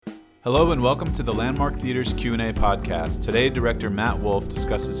Hello and welcome to the Landmark Theater's Q&A podcast. Today, director Matt Wolf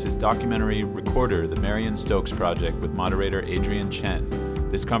discusses his documentary Recorder, the Marion Stokes Project with moderator Adrian Chen.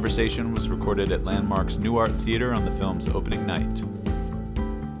 This conversation was recorded at Landmark's New Art Theater on the film's opening night.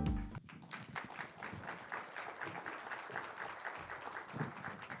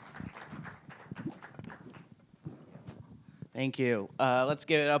 Thank you. Let's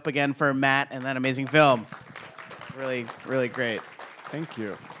give it up again for Matt and that amazing film. Really, really great. Thank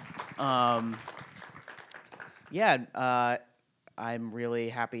you. I'm really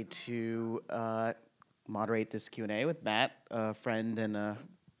happy to moderate this Q&A with Matt, a friend and a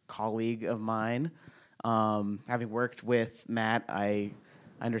colleague of mine. Having worked with Matt, I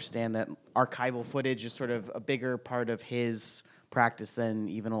understand that archival footage is sort of a bigger part of his practice than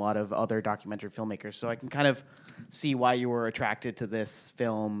even a lot of other documentary filmmakers. So I can kind of see why you were attracted to this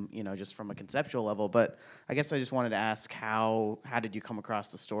film, just from a conceptual level. But I guess I just wanted to ask, how did you come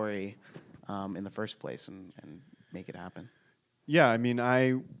across the story in the first place and make it happen? Yeah, I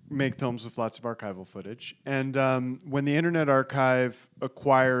make films with lots of archival footage. And when the Internet Archive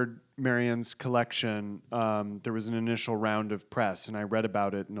acquired Marion's collection, there was an initial round of press, and I read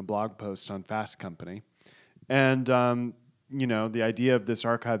about it in a blog post on Fast Company. And the idea of this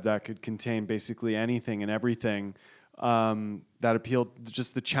archive that could contain basically anything and everything that appealed,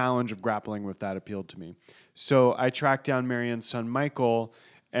 just the challenge of grappling with that appealed to me. So I tracked down Marion's son, Michael,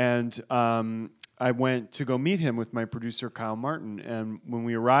 and I went to go meet him with my producer, Kyle Martin. And when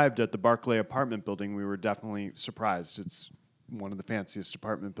we arrived at the Barclay apartment building, we were definitely surprised. It's one of the fanciest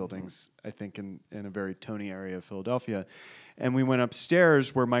apartment buildings, I think, in a very Tony area of Philadelphia. And we went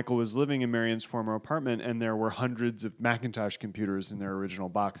upstairs where Michael was living in Marion's former apartment, and there were hundreds of Macintosh computers in their original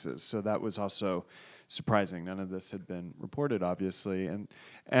boxes. So that was also surprising. None of this had been reported, obviously.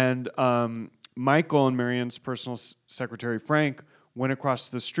 And Michael and Marion's personal secretary, Frank, went across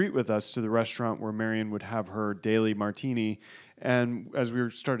the street with us to the restaurant where Marion would have her daily martini. And as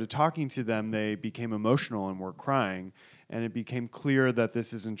we started talking to them, they became emotional and were crying. And it became clear that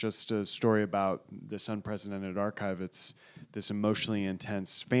this isn't just a story about this unprecedented archive, it's this emotionally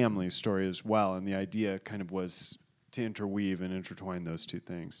intense family story as well. And the idea kind of was to interweave and intertwine those two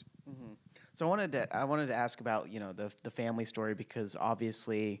things. Mm-hmm. So I wanted to ask about, the family story, because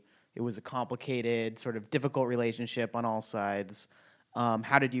obviously it was a complicated, sort of difficult relationship on all sides.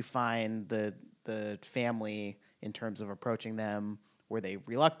 How did you find the family in terms of approaching them? Were they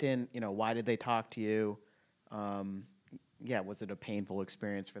reluctant? Why did they talk to you? Was it a painful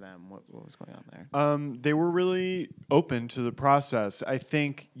experience for them? What was going on there? They were really open to the process. I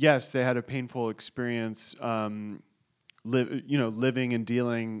think, yes, they had a painful experience living and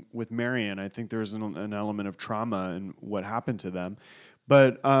dealing with Marion. I think there's an element of trauma in what happened to them.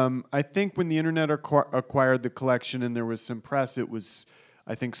 But I think when the Internet acquired the collection and there was some press, it was,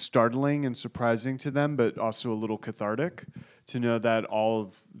 I think, startling and surprising to them, but also a little cathartic to know that all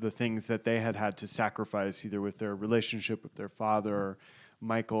of the things that they had to sacrifice, either with their relationship with their father or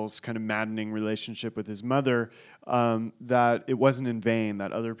Michael's kind of maddening relationship with his mother, that it wasn't in vain,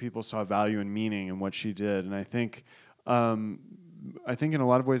 that other people saw value and meaning in what she did. And I think in a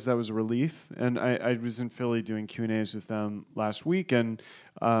lot of ways that was a relief. And I was in Philly doing Q&As with them last week, and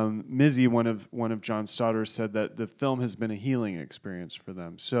Mizzy, one of John's daughters, said that the film has been a healing experience for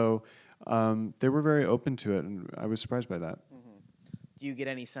them. So they were very open to it, and I was surprised by that. Mm-hmm. Do you get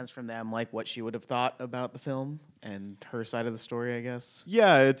any sense from them, like what she would have thought about the film and her side of the story, I guess?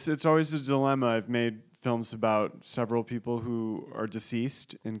 Yeah, it's always a dilemma. I've made films about several people who are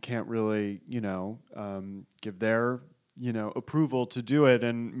deceased and can't really, give their approval to do it.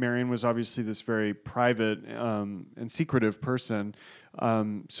 And Marion was obviously this very private and secretive person.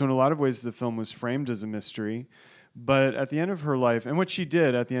 So in a lot of ways, the film was framed as a mystery. But at the end of her life, and what she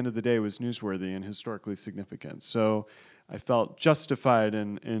did at the end of the day was newsworthy and historically significant. So I felt justified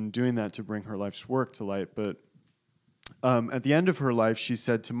in doing that to bring her life's work to light. But at the end of her life, she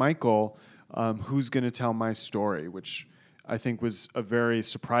said to Michael, who's going to tell my story? Which I think was a very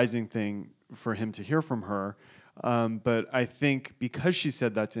surprising thing for him to hear from her. But I think because she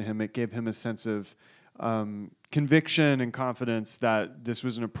said that to him, it gave him a sense of conviction and confidence that this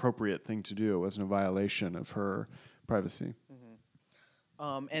was an appropriate thing to do. It wasn't a violation of her privacy.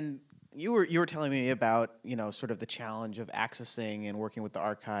 Mm-hmm. And you were telling me about sort of the challenge of accessing and working with the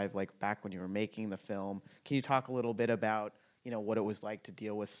archive, like back when you were making the film. Can you talk a little bit about what it was like to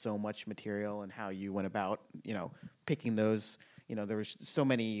deal with so much material and how you went about picking those? There was so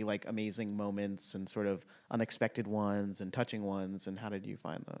many like amazing moments and sort of unexpected ones and touching ones. And how did you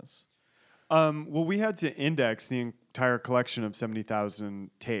find those? Well, we had to index the entire collection of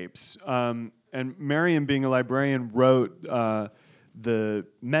 70,000 tapes. And Marion, being a librarian, wrote the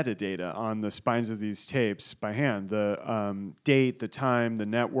metadata on the spines of these tapes by hand, the date, the time, the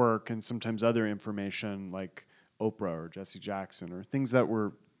network, and sometimes other information like Oprah or Jesse Jackson or things that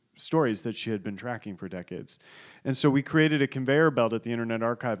were stories that she had been tracking for decades. And so we created a conveyor belt at the Internet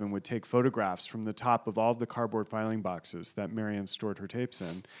Archive and would take photographs from the top of all of the cardboard filing boxes that Marian stored her tapes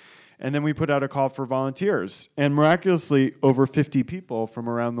in. And then we put out a call for volunteers. And miraculously, over 50 people from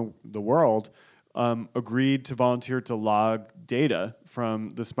around the world agreed to volunteer to log data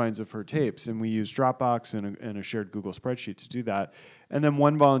from the spines of her tapes. And we used Dropbox and a shared Google spreadsheet to do that. And then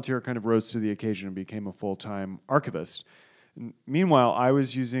one volunteer kind of rose to the occasion and became a full-time archivist. Meanwhile, I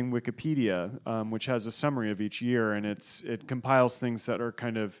was using Wikipedia, which has a summary of each year, and it compiles things that are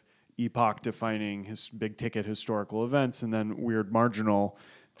kind of epoch-defining, big-ticket historical events, and then weird marginal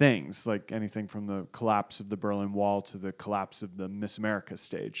things, like anything from the collapse of the Berlin Wall to the collapse of the Miss America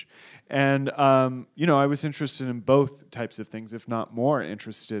stage. And, I was interested in both types of things, if not more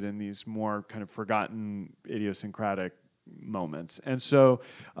interested in these more kind of forgotten, idiosyncratic moments. And so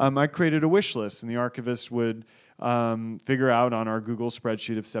I created a wish list, and the archivist would figure out on our Google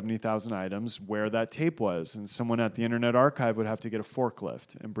spreadsheet of 70,000 items where that tape was. And someone at the Internet Archive would have to get a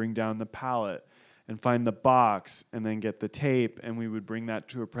forklift and bring down the pallet and find the box and then get the tape, and we would bring that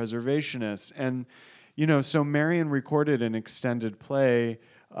to a preservationist. And, so Marian recorded an extended play,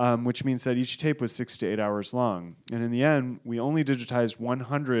 which means that each tape was 6 to 8 hours long. And in the end, we only digitized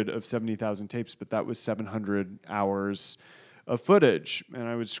 100 of 70,000 tapes, but that was 700 hours of footage. And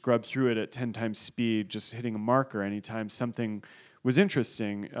I would scrub through it at 10 times speed, just hitting a marker anytime something was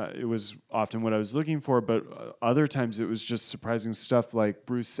interesting. It was often what I was looking for, but other times it was just surprising stuff like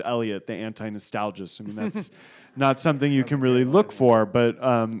Bruce Elliott, the anti-nostalgist. I mean, that's not something you can really look for, but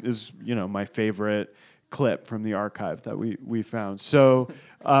is my favorite clip from the archive that we found. So,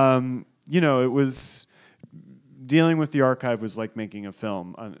 it was dealing with the archive was like making a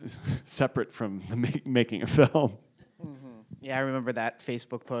film, separate from making a film. Yeah, I remember that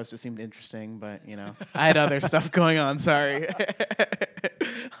Facebook post. It seemed interesting, but I had other stuff going on. Sorry.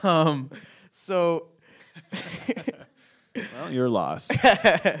 So, well, your loss.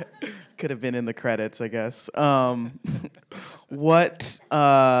 Could have been in the credits, I guess. What?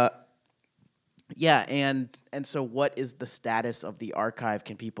 Yeah, and so what is the status of the archive?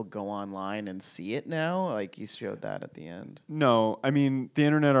 Can people go online and see it now? Like you showed that at the end. No, I mean the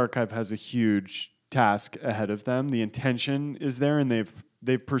Internet Archive has a huge task ahead of them. The intention is there, and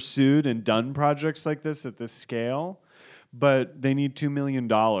they've pursued and done projects like this at this scale, but they need $2 million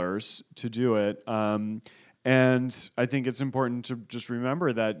to do it. And I think it's important to just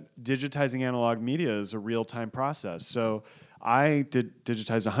remember that digitizing analog media is a real-time process. So I did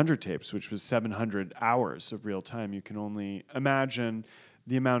digitize 100 tapes, which was 700 hours of real time. You can only imagine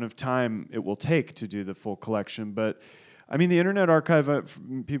the amount of time it will take to do the full collection. But I mean, the Internet Archive,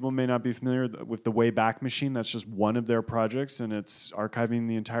 people may not be familiar with the Wayback Machine. That's just one of their projects, and it's archiving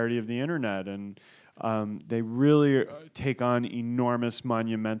the entirety of the internet. And they really take on enormous,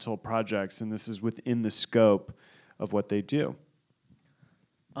 monumental projects, and this is within the scope of what they do.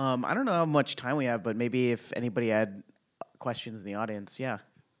 I don't know how much time we have, but maybe if anybody had questions in the audience, yeah.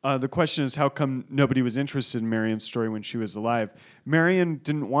 The question is, how come nobody was interested in Marian's story when she was alive? Marian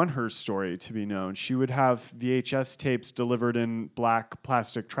didn't want her story to be known. She would have VHS tapes delivered in black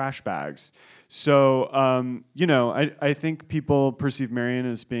plastic trash bags. So, I think people perceive Marian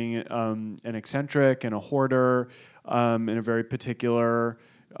as being an eccentric and a hoarder and a very particular,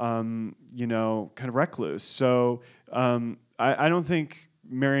 kind of recluse. So I don't think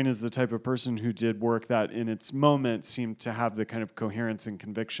Marian is the type of person who did work that in its moment seemed to have the kind of coherence and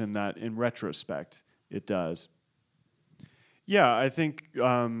conviction that in retrospect it does. Yeah, I think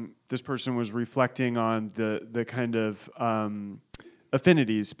this person was reflecting on the kind of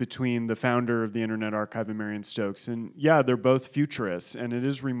affinities between the founder of the Internet Archive and Marian Stokes. And yeah, they're both futurists, and it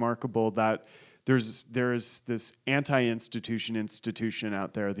is remarkable that there is this institution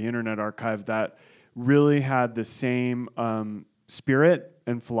out there, the Internet Archive, that really had the same spirit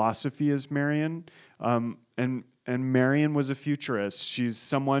and philosophy as Marian, and Marian was a futurist. She's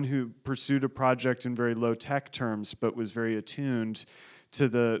someone who pursued a project in very low-tech terms, but was very attuned to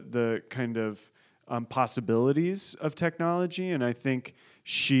the kind of possibilities of technology. And I think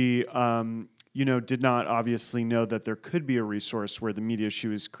she, did not obviously know that there could be a resource where the media she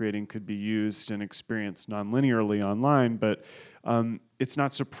was creating could be used and experienced non-linearly online. But it's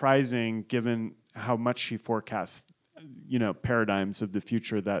not surprising, given how much she forecasts paradigms of the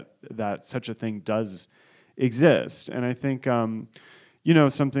future, that such a thing does exist. And I think,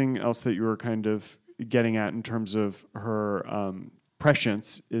 something else that you were kind of getting at in terms of her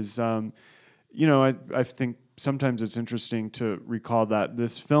prescience is, I think sometimes it's interesting to recall that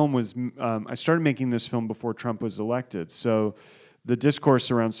this film was, I started making this film before Trump was elected. So the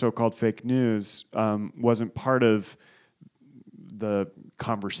discourse around so-called fake news wasn't part of the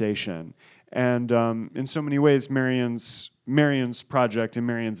conversation. And in so many ways, Marion's project and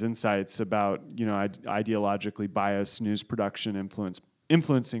Marion's insights about, ideologically biased news production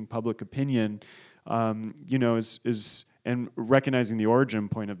influencing public opinion, is and recognizing the origin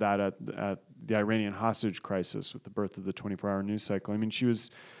point of that at the Iranian hostage crisis with the birth of the 24-hour news cycle. I mean, she was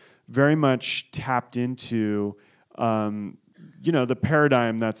very much tapped into, the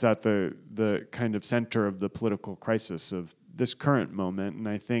paradigm that's at the kind of center of the political crisis of this current moment. And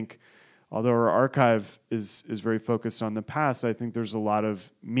I think, although our archive is very focused on the past, I think there's a lot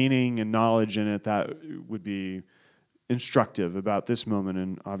of meaning and knowledge in it that would be instructive about this moment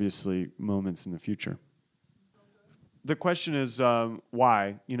and obviously moments in the future. The question is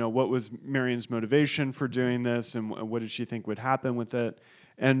why? What was Marion's motivation for doing this, and what did she think would happen with it?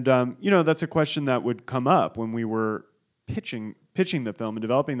 And that's a question that would come up when we were pitching the film and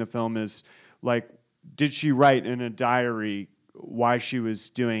developing the film. Is like, did she write in a diary why she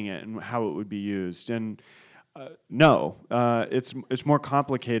was doing it and how it would be used? And no, it's more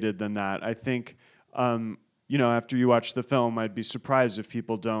complicated than that. I think. After you watch the film, I'd be surprised if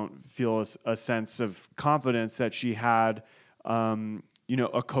people don't feel a sense of confidence that she had,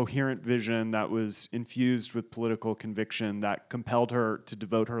 a coherent vision that was infused with political conviction that compelled her to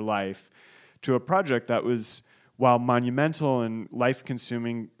devote her life to a project that was, while monumental and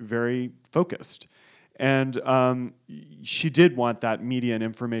life-consuming, very focused. And she did want that media and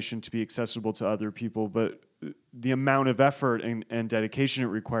information to be accessible to other people, but the amount of effort and dedication it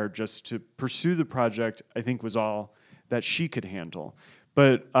required just to pursue the project, I think, was all that she could handle.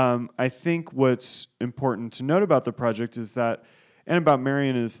 But I think what's important to note about the project is that, and about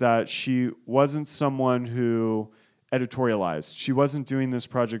Marion, is that she wasn't someone who editorialized. She wasn't doing this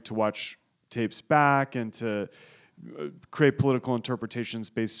project to watch tapes back and to create political interpretations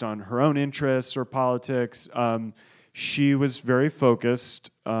based on her own interests or politics. She was very focused,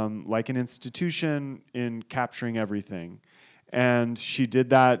 like an institution, in capturing everything. And she did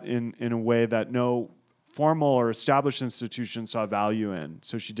that in a way that no formal or established institution saw value in.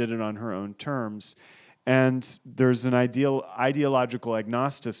 So she did it on her own terms. And there's an ideological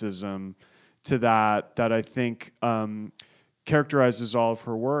agnosticism to that I think characterizes all of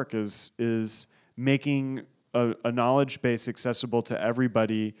her work, is making a knowledge base accessible to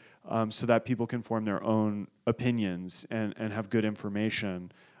everybody, so that people can form their own opinions and have good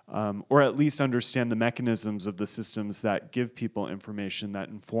information, or at least understand the mechanisms of the systems that give people information that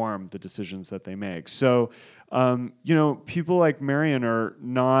inform the decisions that they make. So, people like Marion are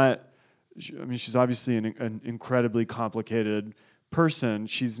not, she's obviously an incredibly complicated person.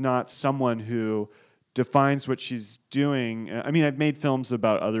 She's not someone who defines what she's doing. I mean, I've made films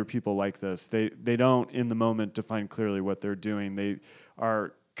about other people like this. They don't, in the moment, define clearly what they're doing. They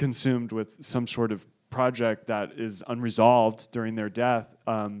are consumed with some sort of project that is unresolved during their death,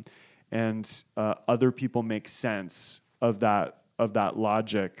 and other people make sense of that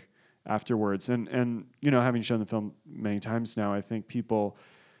logic afterwards. And having shown the film many times now, I think people,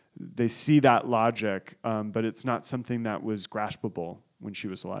 they see that logic, but it's not something that was graspable when she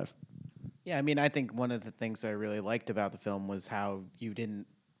was alive. Yeah, I mean, I think one of the things I really liked about the film was how you didn't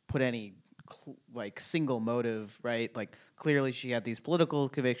put any single motive, right? Like, clearly she had these political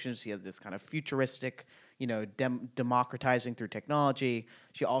convictions. She had this kind of futuristic, democratizing through technology.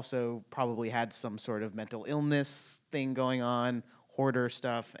 She also probably had some sort of mental illness thing going on, hoarder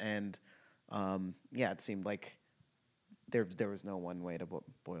stuff, and it seemed like there was no one way to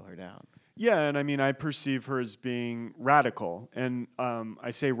boil her down. Yeah, and I mean, I perceive her as being radical. And I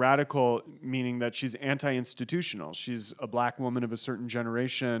say radical meaning that she's anti-institutional. She's a black woman of a certain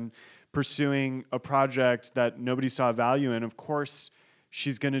generation pursuing a project that nobody saw value in. Of course,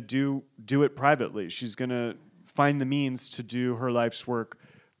 she's going to do it privately. She's going to find the means to do her life's work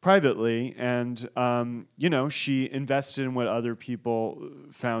privately. And, she invested in what other people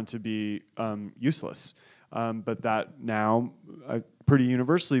found to be useless. But that now, pretty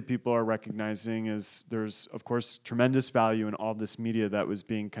universally, people are recognizing there's, of course, tremendous value in all this media that was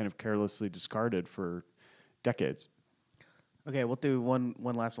being kind of carelessly discarded for decades. Okay, we'll do one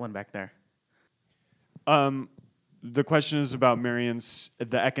last one back there. The question is about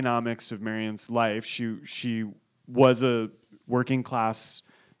the economics of Marion's life. She was a working class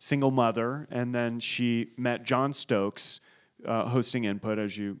single mother, and then she met John Stokes, hosting Input,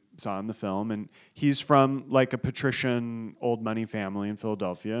 as you saw in the film. And he's from like a patrician old money family in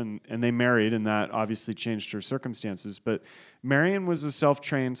Philadelphia, and they married, and that obviously changed her circumstances. But Marion was a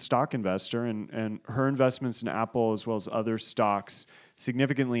self-trained stock investor, and her investments in Apple as well as other stocks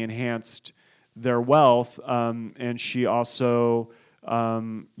significantly enhanced their wealth. And she also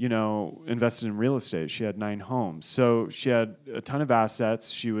invested in real estate. She had 9 homes. So she had a ton of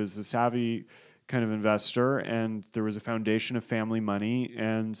assets. She was a savvy kind of investor, and there was a foundation of family money,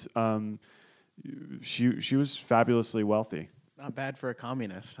 and she was fabulously wealthy. Not bad for a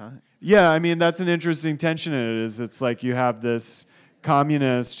communist, huh? Yeah, I mean, that's an interesting tension in it, is it's like you have this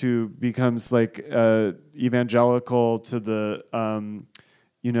communist who becomes like evangelical to the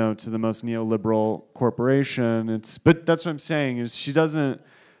to the most neoliberal corporation. But that's what I'm saying, is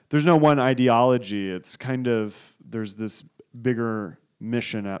there's no one ideology. It's kind of, there's this bigger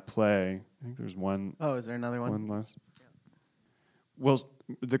mission at play. I think there's one. Oh, is there another one? One less. Yeah. Well,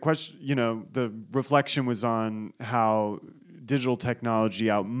 the question, the reflection was on how digital technology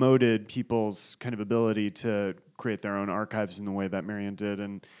outmoded people's kind of ability to create their own archives in the way that Marion did.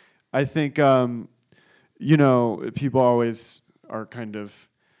 And I think, people always are kind of,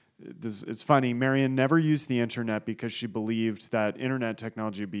 it's funny, Marion never used the internet because she believed that internet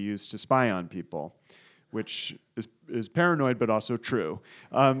technology would be used to spy on people, which is paranoid but also true,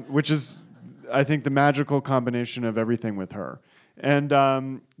 which is, I think, the magical combination of everything with her. And,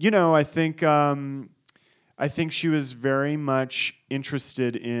 I think she was very much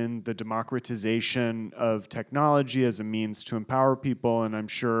interested in the democratization of technology as a means to empower people, and I'm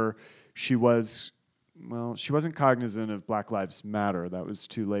sure she wasn't cognizant of Black Lives Matter. That was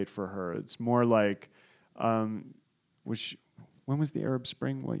too late for her. It's more like, when was the Arab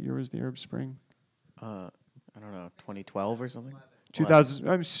Spring? What year was the Arab Spring? I don't know, 2012 or something?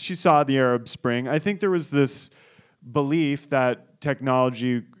 2000. She saw the Arab Spring. I think there was this belief that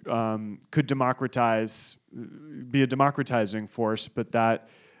technology could be a democratizing force, but that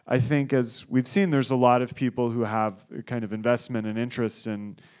I think, as we've seen, there's a lot of people who have a kind of investment and interest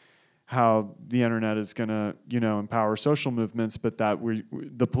in how the internet is going to, empower social movements, but that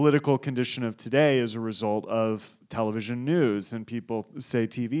the political condition of today is a result of television news, and people say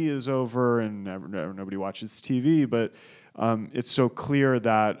TV is over and nobody watches TV, but it's so clear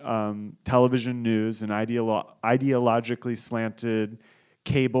that television news and ideologically slanted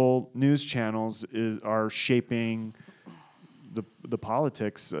cable news channels are shaping the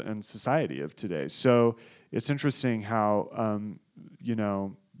politics and society of today. So it's interesting how,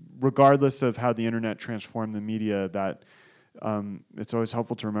 regardless of how the internet transformed the media, that it's always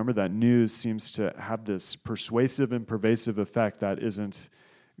helpful to remember that news seems to have this persuasive and pervasive effect that isn't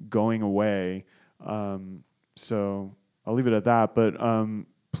going away. So I'll leave it at that. But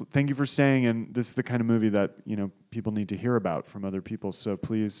thank you for staying, and this is the kind of movie that people need to hear about from other people. So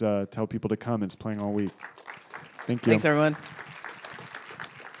please tell people to come. It's playing all week. Thank you. Thanks, everyone.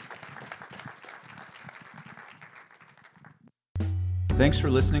 Thanks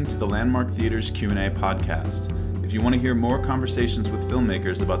for listening to the Landmark Theater's Q&A podcast. If you want to hear more conversations with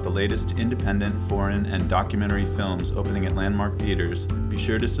filmmakers about the latest independent, foreign, and documentary films opening at Landmark Theaters, be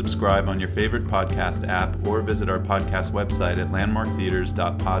sure to subscribe on your favorite podcast app or visit our podcast website at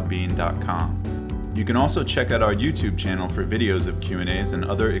landmarktheaters.podbean.com. You can also check out our YouTube channel for videos of Q&As and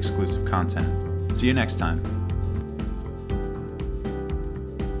other exclusive content. See you next time.